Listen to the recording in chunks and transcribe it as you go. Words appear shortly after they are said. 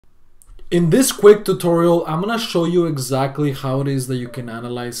In this quick tutorial, I'm going to show you exactly how it is that you can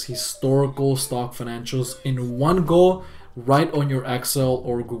analyze historical stock financials in one go right on your Excel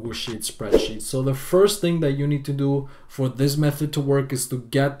or Google Sheets spreadsheet. So the first thing that you need to do for this method to work is to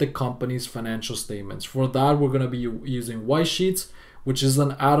get the company's financial statements. For that, we're going to be using Wisesheets, which is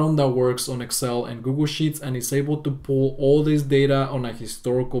an add-on that works on Excel and Google Sheets and is able to pull all this data on a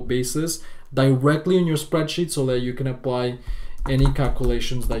historical basis directly in your spreadsheet so that you can apply any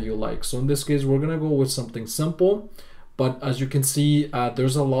calculations that you like. So in this case, we're gonna go with something simple, but as you can see,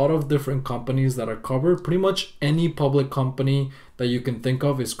 there's a lot of different companies that are covered. Pretty much any public company that you can think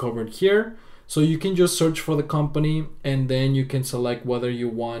of is covered here. So you can just search for the company and then you can select whether you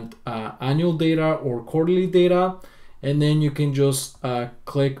want annual data or quarterly data. And then you can just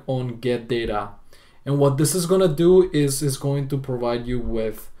click on get data. And what this is gonna do is going to provide you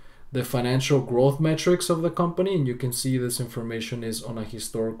with the financial growth metrics of the company, and you can see this information is on a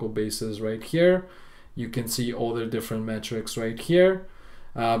historical basis right here. You can see all the different metrics right here.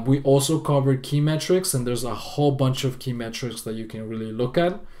 We also covered key metrics, and there's a whole bunch of key metrics that you can really look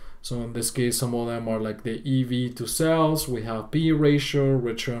at. So in this case, some of them are like the EV to sales, we have PE ratio,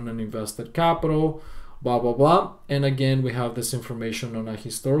 return on invested capital, blah, blah, blah. And again, we have this information on a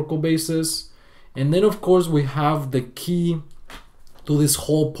historical basis. And then of course we have the key to this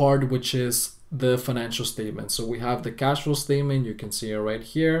whole part, which is the financial statement. So we have the cash flow statement, you can see it right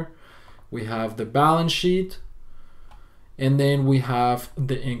here. We have the balance sheet, and then we have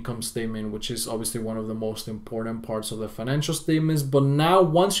the income statement, which is obviously one of the most important parts of the financial statements. But now,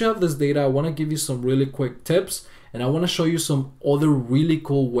 once you have this data, I want to give you some really quick tips, and I want to show you some other really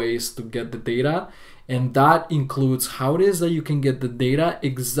cool ways to get the data. And that includes how it is that you can get the data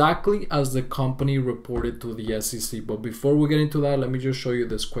exactly as the company reported to the SEC. But before we get into that, let me just show you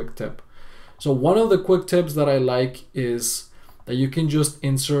this quick tip. So one of the quick tips that I like is that you can just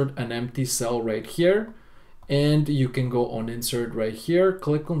insert an empty cell right here. And you can go on insert right here,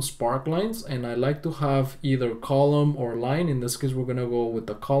 click on spark lines. And I like to have either column or line. In this case, we're gonna go with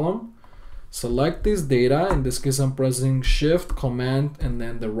the column. Select this data. In this case, I'm pressing Shift, Command, and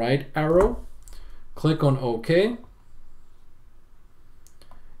then the right arrow. Click on OK.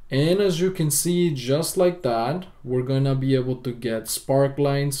 And as you can see, just like that, we're gonna be able to get spark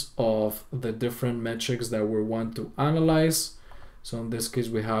lines of the different metrics that we want to analyze. So in this case,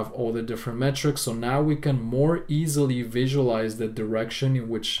 we have all the different metrics. So now we can more easily visualize the direction in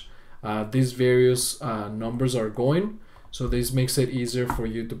which these various numbers are going. So this makes it easier for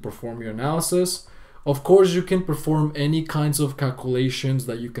you to perform your analysis. Of course, you can perform any kinds of calculations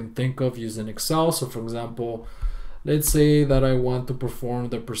that you can think of using Excel. So for example, let's say that I want to perform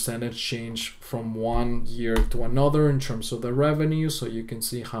the percentage change from one year to another in terms of the revenue. So you can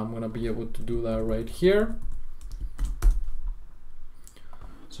see how I'm gonna be able to do that right here.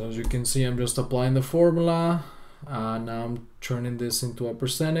 So as you can see, I'm just applying the formula. Now I'm turning this into a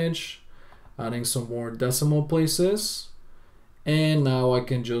percentage, adding some more decimal places. And now I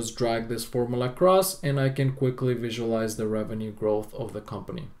can just drag this formula across and I can quickly visualize the revenue growth of the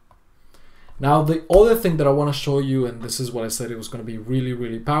company. Now, the other thing that I want to show you, and this is what I said it was going to be really,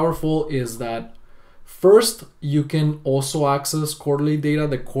 really powerful, is that first, you can also access quarterly data.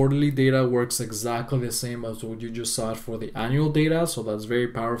 The quarterly data works exactly the same as what you just saw for the annual data. So that's very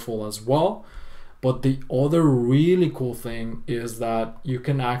powerful as well. But the other really cool thing is that you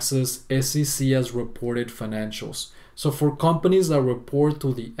can access SEC as reported financials. So for companies that report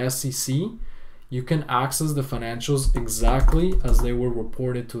to the SEC, you can access the financials exactly as they were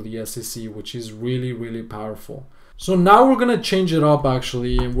reported to the SEC, which is really, really powerful. So now we're going to change it up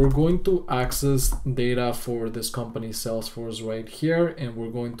actually, and we're going to access data for this company Salesforce right here. And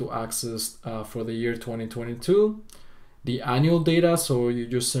we're going to access for the year 2022, the annual data. So you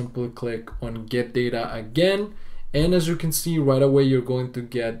just simply click on get data again. And as you can see right away, you're going to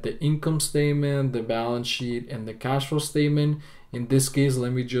get the income statement, the balance sheet, and the cash flow statement. In this case,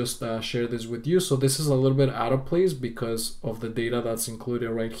 let me just share this with you. So this is a little bit out of place because of the data that's included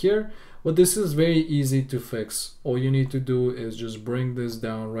right here. But this is very easy to fix. All you need to do is just bring this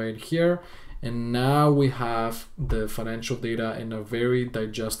down right here. And now we have the financial data in a very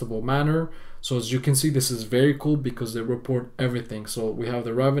digestible manner. So as you can see, this is very cool because they report everything. So we have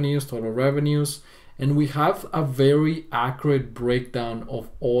the revenues, total revenues, and we have a very accurate breakdown of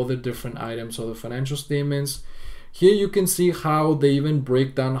all the different items of the financial statements. Here you can see how they even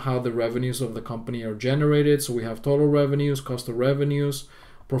break down how the revenues of the company are generated. So we have total revenues, cost of revenues,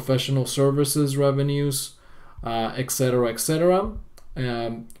 professional services revenues, etc., etc.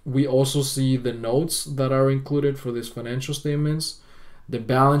 We also see the notes that are included for these financial statements. The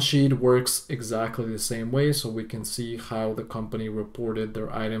balance sheet works exactly the same way, so we can see how the company reported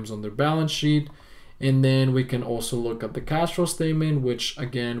their items on their balance sheet. And then we can also look at the cash flow statement, which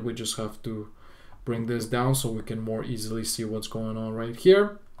again, we just have to bring this down so we can more easily see what's going on right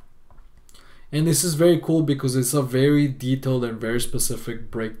here. And this is very cool because it's a very detailed and very specific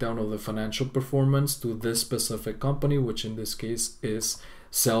breakdown of the financial performance to this specific company, which in this case is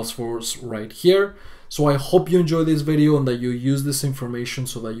Salesforce right here. So I hope you enjoyed this video and that you use this information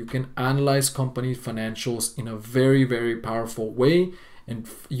so that you can analyze company financials in a very, very powerful way and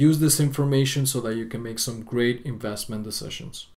use this information so that you can make some great investment decisions.